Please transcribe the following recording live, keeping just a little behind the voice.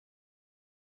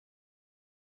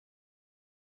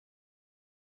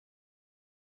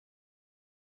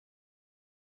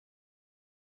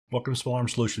Welcome to Small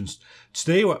Arms Solutions.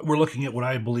 Today we're looking at what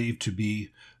I believe to be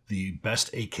the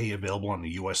best AK available on the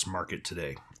U.S. market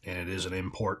today, and it is an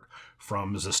import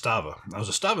from Zastava. Now,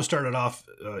 Zastava started off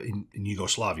in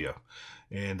Yugoslavia,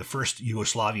 and the first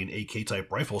Yugoslavian AK-type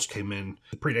rifles came in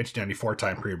the pre-1994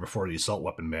 time period before the assault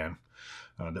weapon ban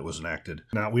that was enacted.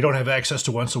 Now, we don't have access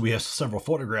to one, so we have several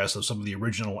photographs of some of the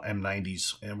original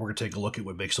M90s, and we're going to take a look at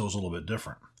what makes those a little bit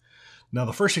different. Now,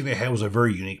 the first thing they had was a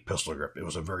very unique pistol grip. It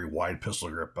was a very wide pistol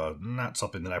grip, not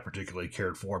something that I particularly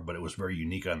cared for, but it was very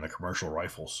unique on the commercial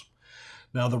rifles.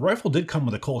 Now, the rifle did come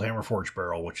with a cold hammer forged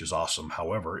barrel, which is awesome.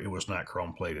 However, it was not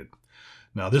chrome plated.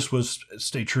 Now, this was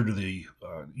stayed true to the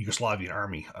Yugoslavian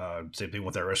army. Same thing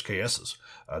with their SKSs.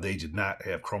 They did not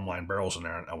have chrome lined barrels in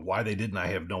there. And why they didn't, I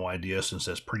have no idea, since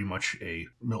that's pretty much a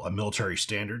military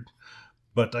standard.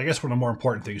 But I guess one of the more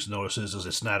important things to notice is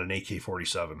it's not an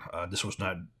AK-47. This was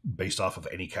not based off of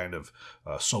any kind of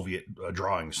Soviet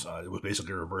drawings. It was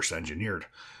basically reverse engineered,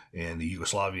 and the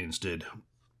Yugoslavians did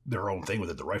their own thing with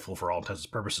it. The rifle, for all intents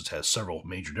and purposes, has several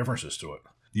major differences to it.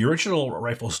 The original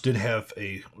rifles did have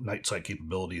a night sight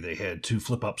capability. They had two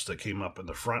flip-ups that came up in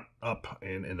the front up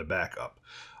and in the back up.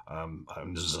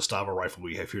 This is a Zastava rifle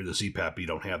we have here, the ZPAP. You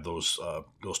don't have those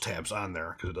tabs on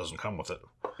there because it doesn't come with it.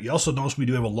 You also notice we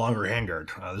do have a longer handguard.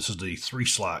 This is the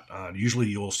 3-slot. Usually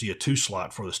you'll see a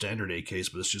 2-slot for the standard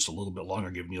AKs, but it's just a little bit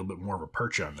longer, giving you a little bit more of a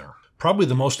perch on there. Probably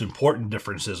the most important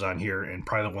differences on here, and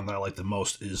probably the one that I like the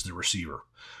most, is the receiver.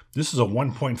 This is a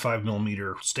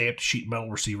 1.5mm stamped sheet metal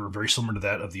receiver, very similar to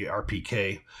that of the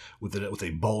RPK, with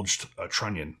a bulged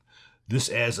trunnion. This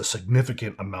adds a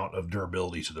significant amount of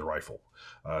durability to the rifle.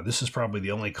 This is probably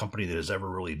the only company that has ever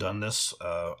really done this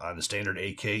on the standard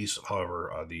AKs.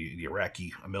 However, the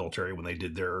Iraqi military, when they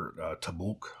did their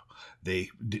Tabuk, they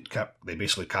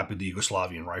basically copied the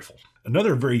Yugoslavian rifle.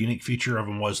 Another very unique feature of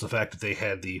them was the fact that they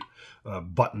had the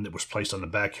button that was placed on the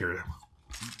back here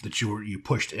that you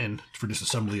pushed in for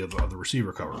disassembly of the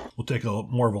receiver cover. We'll take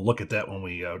more of a look at that when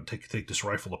we take this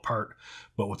rifle apart.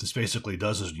 But what this basically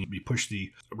does is you push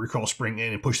the recoil spring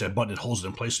in and push that button. It holds it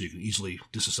in place so you can easily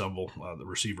disassemble the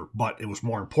receiver. But it was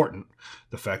more important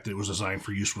the fact that it was designed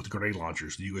for use with grenade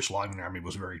launchers. The Yugoslavian army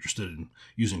was very interested in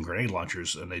using grenade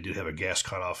launchers, and they did have a gas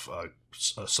cutoff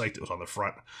sight that was on the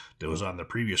front that was on the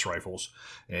previous rifles,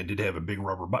 and did have a big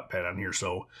rubber butt pad on here,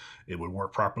 so it would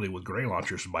work properly with grenade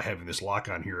launchers. And by having this lock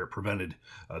on here, it prevented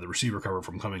the receiver cover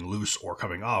from coming loose or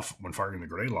coming off when firing the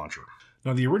grenade launcher.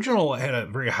 Now, the original had a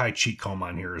very high cheek comb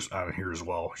on here as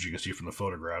well, as you can see from the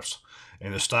photographs,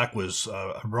 and the stock was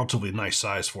a relatively nice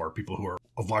size for people who are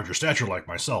of larger stature like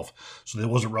myself, so it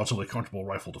was a relatively comfortable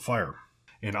rifle to fire.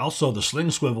 And also, the sling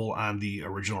swivel on the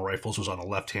original rifles was on the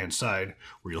left-hand side,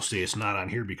 where you'll see it's not on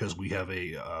here because we have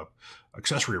a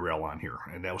accessory rail on here,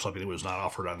 and that was something that was not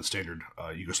offered on the standard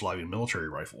Yugoslavian military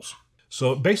rifles.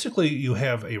 So basically, you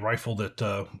have a rifle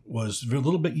that was a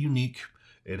little bit unique.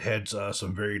 It had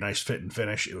some very nice fit and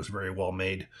finish. It was very well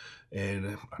made,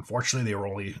 and unfortunately, they were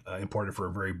only imported for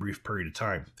a very brief period of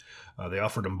time. They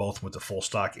offered them both with the full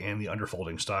stock and the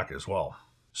underfolding stock as well.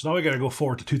 So now we got to go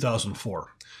forward to 2004.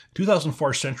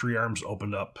 2004, Century Arms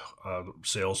opened up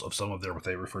sales of some of what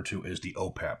they refer to as the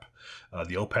OPAP.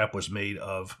 The OPAP was made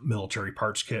of military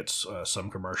parts kits,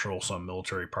 some commercial, some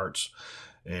military parts,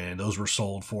 and those were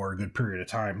sold for a good period of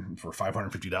time for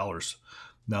 $550.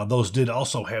 Now, those did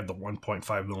also have the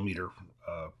 1.5mm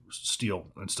steel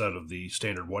instead of the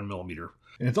standard 1mm.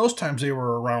 And at those times, they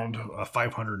were around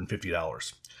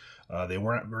 $550. They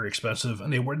weren't very expensive,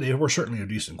 and they were certainly of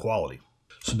decent quality.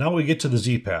 So now we get to the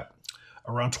ZPAP.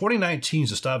 Around 2019,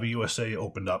 Zastava USA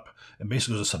opened up, and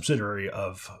basically was a subsidiary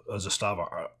of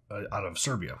Zastava out of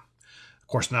Serbia. Of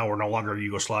course, now we're no longer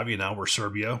Yugoslavia, now we're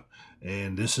Serbia,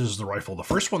 and this is the rifle. The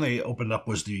first one they opened up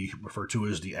was referred to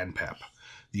as the NPAP.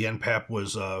 The NPAP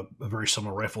was a very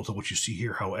similar rifle to what you see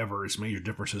here. However, its major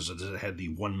differences is that it had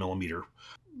the 1mm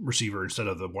receiver instead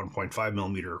of the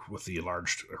 1.5mm with the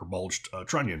enlarged or bulged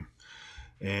trunnion.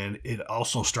 And it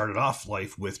also started off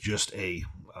life with just a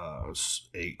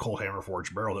cold hammer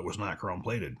forged barrel that was not chrome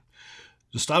plated.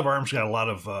 Zastava Arms got a lot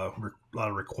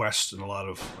of requests and a lot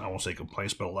of, I won't say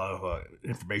complaints, but a lot of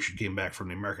information came back from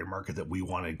the American market that we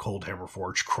wanted cold hammer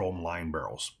forged chrome lined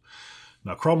barrels.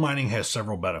 Now, chrome lining has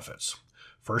several benefits.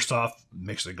 First off, it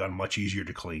makes the gun much easier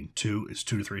to clean. 2, it's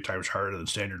 2 to 3 times harder than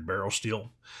standard barrel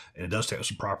steel, and it does have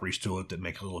some properties to it that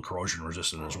make it a little corrosion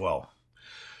resistant as well.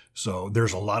 So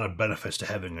there's a lot of benefits to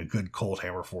having a good cold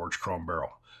hammer forged chrome barrel.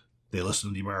 They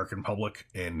listened to the American public,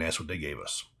 and that's what they gave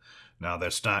us. Now,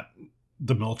 that's not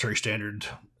the military standard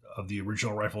the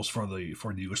original rifles for the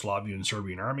Yugoslavian and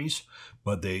Serbian armies,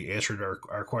 but they answered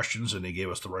our questions and they gave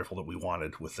us the rifle that we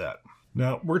wanted with that.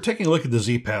 Now, we're taking a look at the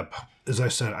ZPAP. As I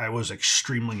said, I was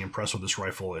extremely impressed with this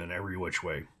rifle in every which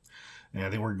way. And I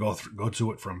think we're going to go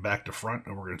to it from back to front,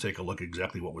 and we're going to take a look at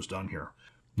exactly what was done here.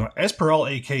 Now, as per all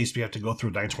AKs, we have to go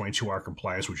through 922R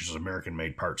compliance, which is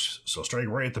American-made parts. So starting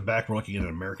right at the back, we're looking at an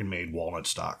American-made walnut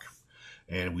stock.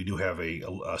 And we do have a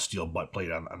steel butt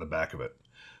plate on the back of it.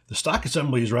 The stock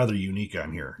assembly is rather unique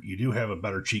on here. You do have a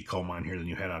better cheek comb on here than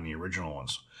you had on the original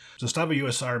ones. Zastava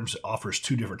US Arms offers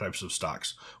two different types of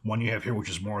stocks. One you have here, which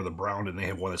is more of the brown, and they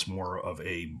have one that's more of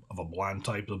a blonde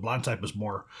type. The blonde type is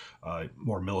more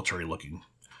military looking.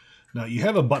 Now you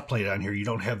have a butt plate on here. You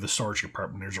don't have the storage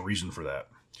compartment. There's a reason for that.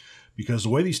 Because the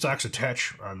way these stocks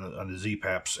attach on the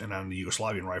ZPAPs and on the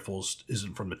Yugoslavian rifles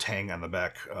isn't from the tang on the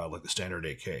back like the standard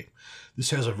AK.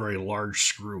 This has a very large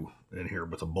screw in here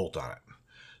with a bolt on it.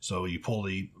 So you pull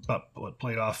the butt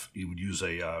plate off, you would use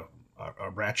a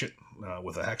ratchet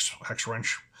with a hex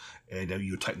wrench, and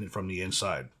you would tighten it from the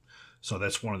inside. So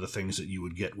that's one of the things that you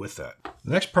would get with that.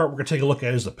 The next part we're going to take a look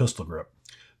at is the pistol grip.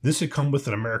 This would come with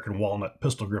an American walnut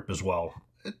pistol grip as well.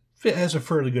 It has a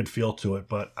fairly good feel to it,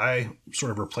 but I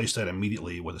sort of replaced that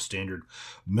immediately with a standard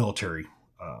military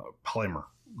polymer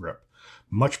grip.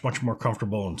 Much more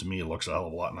comfortable, and to me it looks a hell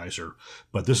of a lot nicer.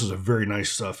 But this is a very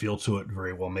nice feel to it,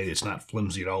 very well made. It's not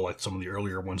flimsy at all like some of the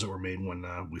earlier ones that were made when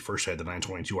we first had the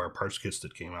 922R parts kits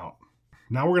that came out.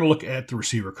 Now we're going to look at the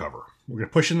receiver cover. We're going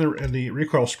to push in the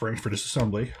recoil spring for this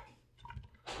assembly,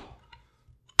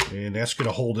 and that's going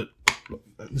to hold it.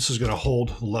 This is going to hold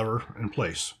the lever in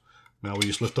place. Now we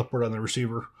just lift upward on the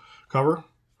receiver cover.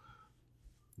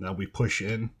 Now we push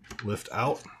in, lift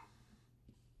out.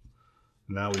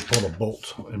 Now we pull the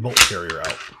bolt and bolt carrier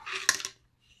out.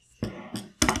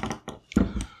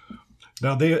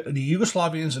 Now the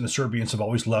Yugoslavians and the Serbians have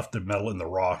always left the metal in the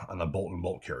raw on the bolt and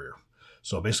bolt carrier.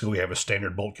 So basically we have a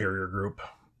standard bolt carrier group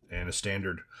and a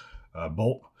standard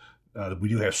bolt. We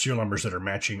do have serial numbers that are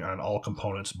matching on all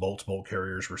components, bolts, bolt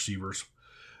carriers, receivers.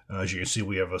 As you can see,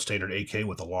 we have a standard AK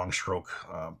with a long stroke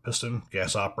piston,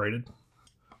 gas operated.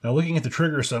 Now looking at the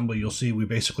trigger assembly, you'll see we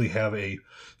basically have a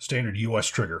standard US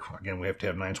trigger. Again, we have to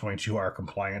have 922R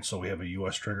compliance, so we have a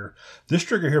US trigger. This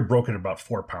trigger here broke at about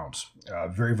 4 pounds.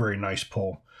 Very nice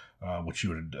pull, which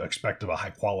you would expect of a high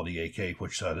quality AK,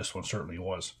 which this one certainly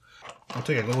was. I'll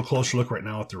take a little closer look right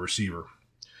now at the receiver.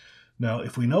 Now,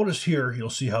 if we notice here, you'll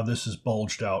see how this is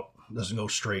bulged out. It doesn't go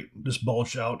straight. This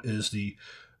bulged out is the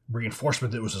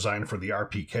reinforcement that was designed for the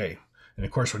RPK. And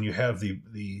of course, when you have the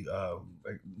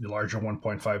larger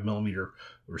 1.5 millimeter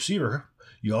receiver,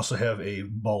 you also have a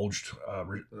bulged,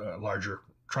 larger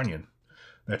trunnion.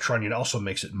 That trunnion also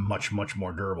makes it much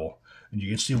more durable. And you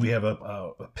can see we have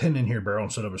a pin in here barrel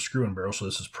instead of a screw in barrel, so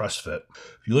this is press fit.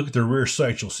 If you look at the rear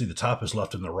sights, you'll see the top is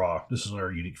left in the raw. This is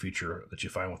another unique feature that you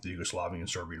find with the Yugoslavian and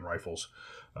Serbian rifles.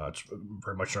 It's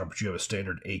very much not, but you have a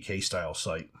standard AK style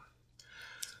sight.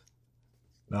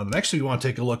 Now, the next thing you want to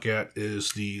take a look at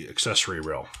is the accessory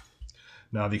rail.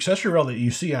 Now, the accessory rail that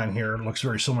you see on here looks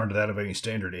very similar to that of any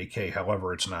standard AK.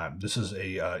 However, it's not. This is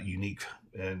a unique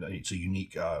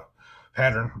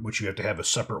pattern, which you have to have a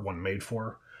separate one made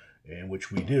for, and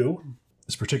which we do.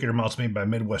 This particular mount's made by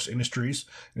Midwest Industries,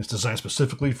 and it's designed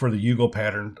specifically for the Yugo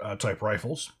pattern type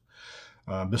rifles.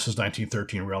 This is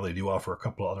 1913 rail. They do offer a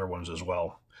couple of other ones as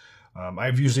well.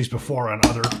 I've used these before on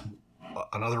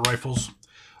other rifles.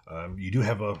 You do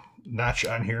have a notch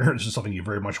on here. This is something you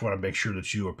very much want to make sure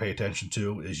that you pay attention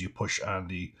to, is you push on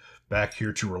the back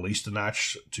here to release the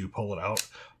notch to pull it out.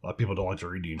 A lot of people don't like to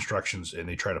read the instructions, and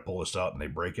they try to pull this out and they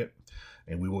break it.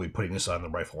 And we will be putting this on the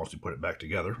rifle once we put it back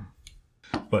together.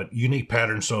 But unique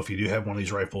pattern, so if you do have one of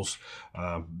these rifles,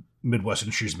 Midwest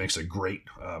Industries makes a great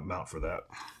mount for that.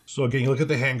 So again, you look at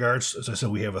the handguards. As I said,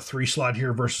 we have a 3 slot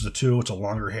here versus a 2. It's a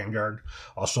longer handguard.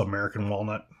 Also American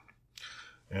walnut.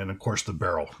 And of course the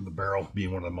barrel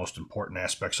being one of the most important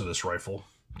aspects of this rifle.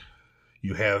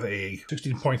 You have a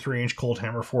 16.3 inch cold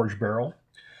hammer forged barrel.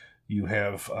 You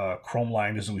have chrome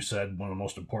lined, as we said, one of the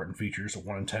most important features, a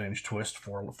 1 10 inch twist,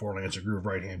 4 Lancer groove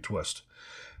right hand twist.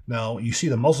 Now you see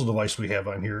the muzzle device we have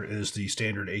on here is the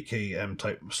standard AKM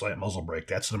type slant muzzle brake.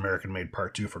 That's an American made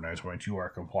part 2 for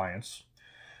 922R compliance.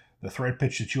 The thread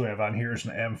pitch that you have on here is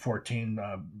an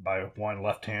M14 by 1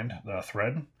 left hand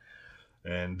thread.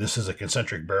 And this is a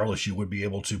concentric barrel, as you would be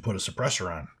able to put a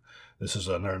suppressor on. This is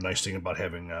another nice thing about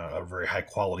having a very high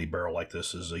quality barrel like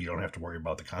this, is you don't have to worry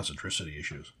about the concentricity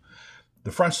issues.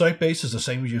 The front sight base is the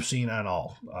same as you've seen on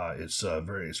all. It's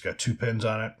got 2 pins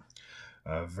on it.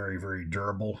 Very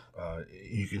durable.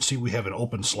 You can see we have an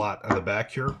open slot on the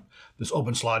back here. This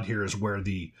open slot here is where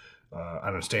the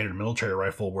on a standard military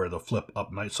rifle where the flip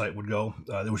up night sight would go.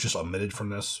 It was just omitted from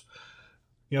this.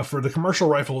 You know, for the commercial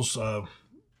rifles,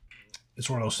 it's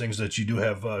one of those things that you do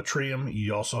have tritium.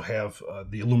 You also have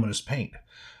the luminous paint.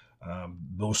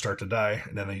 Those start to die,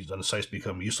 and then the sights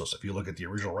become useless. If you look at the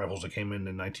original rifles that came in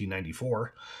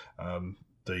 1994,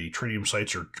 the tritium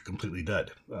sights are completely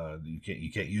dead. You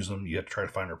can't use them. You have to try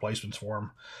to find replacements for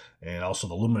them. And also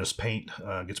the luminous paint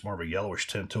gets more of a yellowish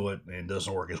tint to it and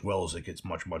doesn't work as well as it gets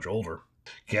much older.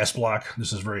 Gas block.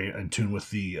 This is very in tune with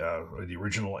the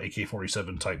original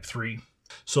AK-47 Type 3.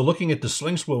 So looking at the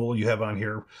sling swivel you have on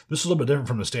here, this is a little bit different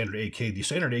from the standard AK. The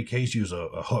standard AKs use a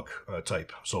hook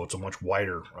type, so it's a much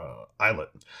wider eyelet.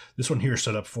 This one here is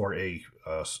set up for a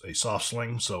soft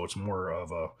sling, so it's more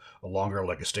of a longer,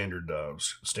 like a standard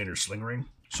sling ring.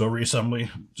 So reassembly,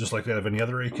 just like that of any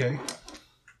other AK.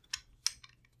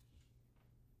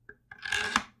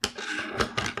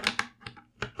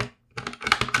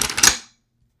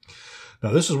 Now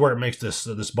this is where it makes this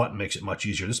button makes it much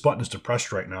easier. This button is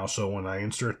depressed right now, so when I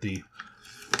insert the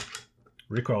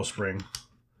recoil spring,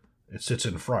 it sits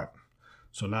in front.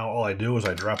 So now all I do is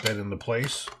I drop that into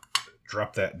place,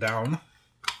 drop that down.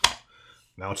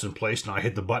 Now it's in place. Now I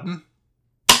hit the button,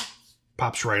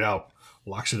 pops right out,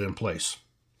 locks it in place.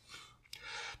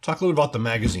 Talk a little about the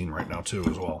magazine right now too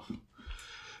as well.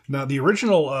 Now the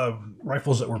original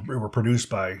rifles that were produced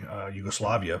by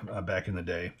Yugoslavia back in the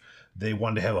day, they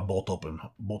wanted to have a bolt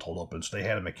hold open. So they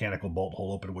had a mechanical bolt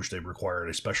hold open, which they required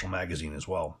a special magazine as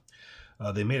well.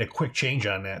 They made a quick change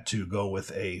on that to go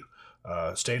with a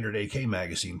standard AK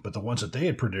magazine, but the ones that they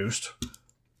had produced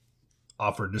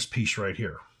offered this piece right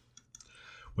here.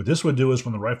 What this would do is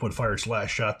when the rifle would fire its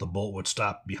last shot, the bolt would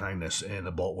stop behind this and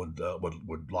the bolt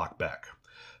would lock back.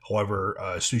 However,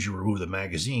 as soon as you remove the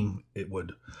magazine, it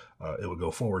would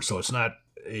go forward. So it's not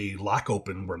a lock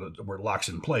open where it locks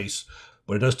in place,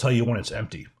 but it does tell you when it's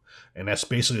empty. And that's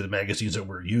basically the magazines that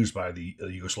were used by the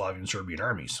Yugoslavian Serbian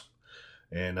armies.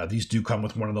 And these do come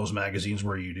with one of those magazines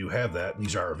where you do have that, and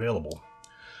these are available.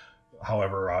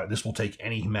 However, this will take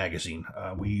any magazine.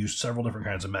 We used several different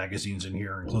kinds of magazines in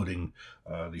here, including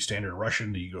the standard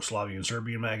Russian, the Yugoslavian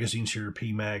Serbian magazines here,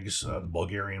 P-Mags, the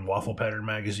Bulgarian waffle pattern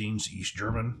magazines, East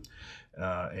German,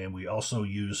 and we also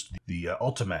used the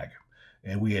Ultimag,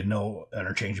 and we had no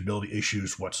interchangeability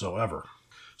issues whatsoever.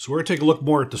 So we're going to take a look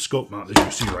more at the scope mount that you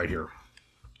see right here.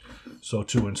 So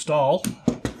to install,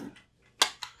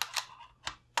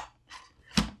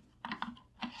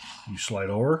 you slide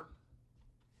over.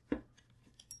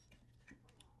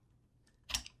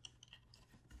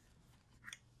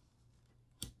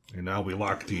 And now we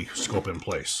lock the scope in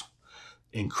place.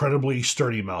 Incredibly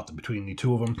sturdy mount between the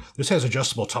two of them. This has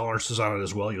adjustable tolerances on it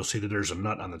as well. You'll see that there's a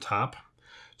nut on the top.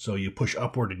 So you push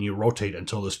upward and you rotate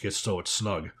until this gets so it's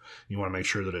snug. You want to make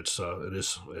sure that it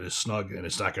is snug and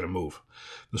it's not going to move.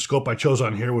 The scope I chose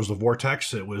on here was the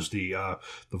Vortex. It was the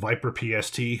Viper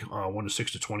PST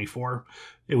 1:6:24.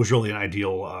 It was really an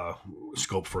ideal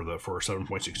scope for a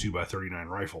 7.62 by 39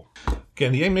 rifle.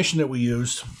 Again, the ammunition that we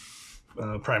used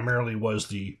primarily was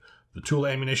the tool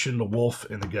ammunition, the Wolf,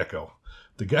 and the Gecko.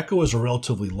 The Gecko is a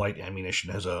relatively light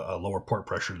ammunition, has a lower port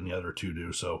pressure than the other two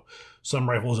do. So some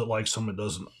rifles it likes, some it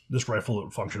doesn't. This rifle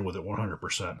functioned with it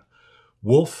 100%.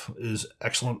 Wolf is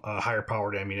excellent, higher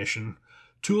powered ammunition.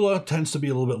 Tula tends to be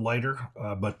a little bit lighter,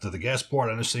 but the gas port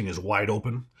on this thing is wide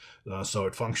open, so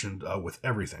it functioned with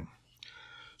everything.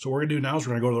 So what we're going to do now is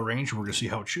we're going to go to the range and we're going to see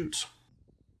how it shoots.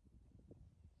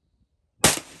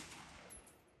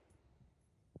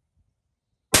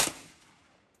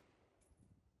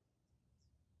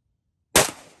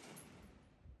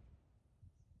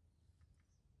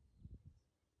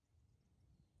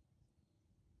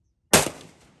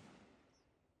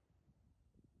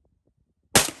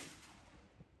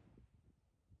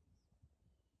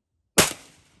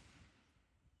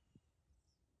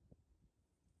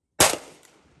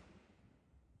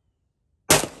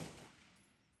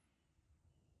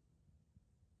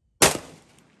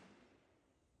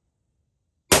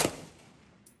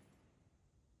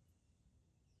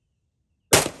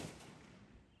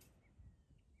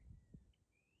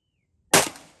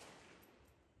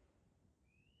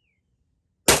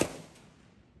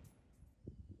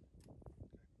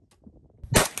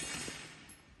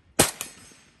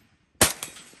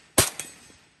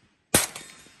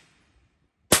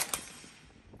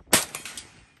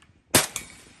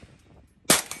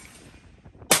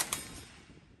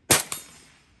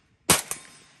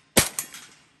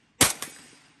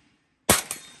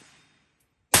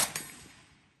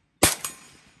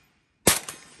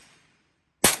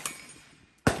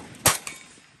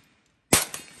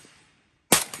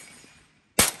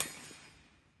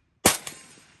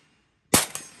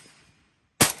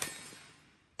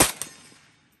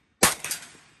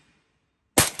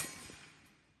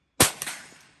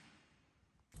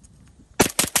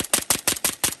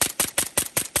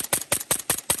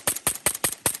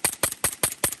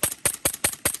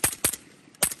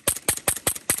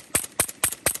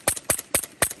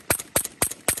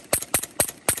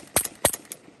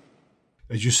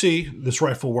 As you see, this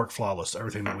rifle worked flawless,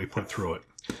 everything that we put through it.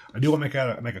 I do want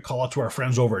to make a call out to our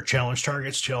friends over at Challenge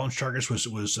Targets. Challenge Targets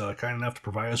was kind enough to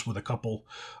provide us with a couple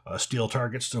steel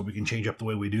targets so we can change up the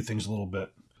way we do things a little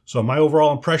bit. So my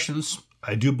overall impressions,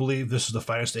 I do believe this is the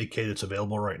finest AK that's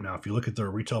available right now. If you look at the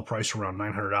retail price around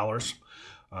 $900,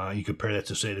 you compare that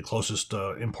to, say, the closest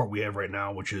import we have right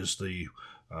now, which is the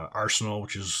Arsenal,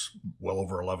 which is well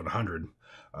over $1,100.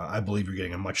 I believe you're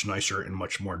getting a much nicer and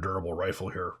much more durable rifle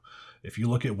here. If you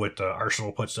look at what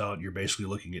Arsenal puts out, you're basically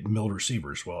looking at milled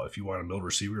receivers. Well, if you want a milled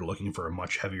receiver, you're looking for a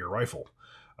much heavier rifle,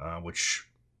 which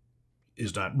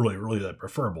is not really that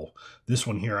preferable. This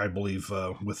one here, I believe,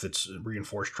 with its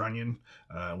reinforced trunnion,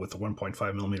 with the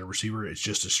 1.5 millimeter receiver, it's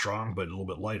just as strong, but a little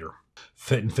bit lighter.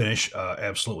 Fit and finish,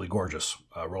 absolutely gorgeous.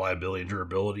 Reliability and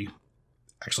durability,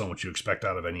 excellent, what you expect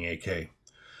out of any AK.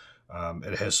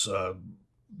 It has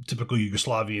typical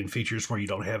Yugoslavian features where you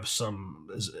don't have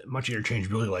as much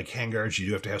interchangeability like handguards. You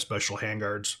do have to have special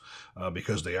handguards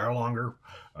because they are longer.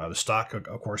 The stock,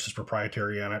 of course, is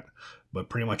proprietary on it, but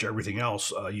pretty much everything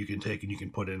else you can take and you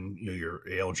can put in, your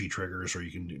ALG triggers, or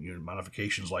you can do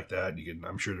modifications like that.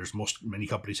 I'm sure many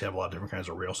companies have a lot of different kinds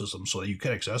of rail systems so that you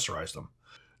can accessorize them.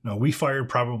 Now, we fired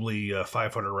probably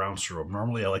 500 rounds through them.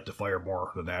 Normally, I like to fire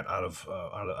more than that out of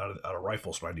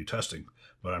rifles when I do testing.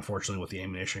 But unfortunately, with the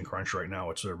ammunition crunch right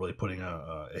now, it's really putting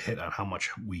a hit on how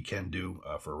much we can do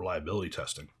for reliability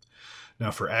testing. Now,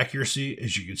 for accuracy,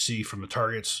 as you can see from the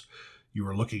targets, you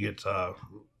were looking at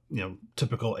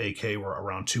typical AK were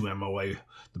around 2 MOA.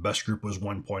 The best group was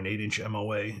 1.8-inch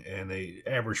MOA, and they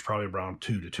averaged probably around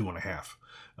 2 to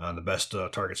 2.5. The best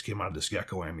targets came out of this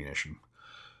Gecko ammunition.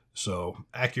 So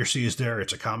accuracy is there.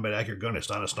 It's a combat accurate gun. It's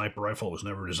not a sniper rifle. It was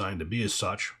never designed to be as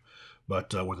such.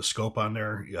 But with a scope on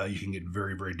there, you can get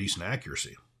very, very decent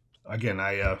accuracy. Again,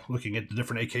 looking at the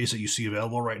different AKs that you see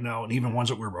available right now, and even ones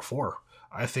that were before,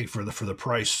 I think for the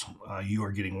price, you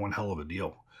are getting one hell of a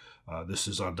deal. This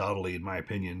is undoubtedly, in my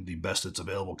opinion, the best that's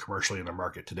available commercially in the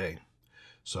market today.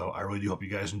 So I really do hope you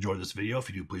guys enjoyed this video. If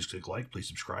you do, please click like, please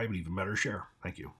subscribe, and even better, share. Thank you.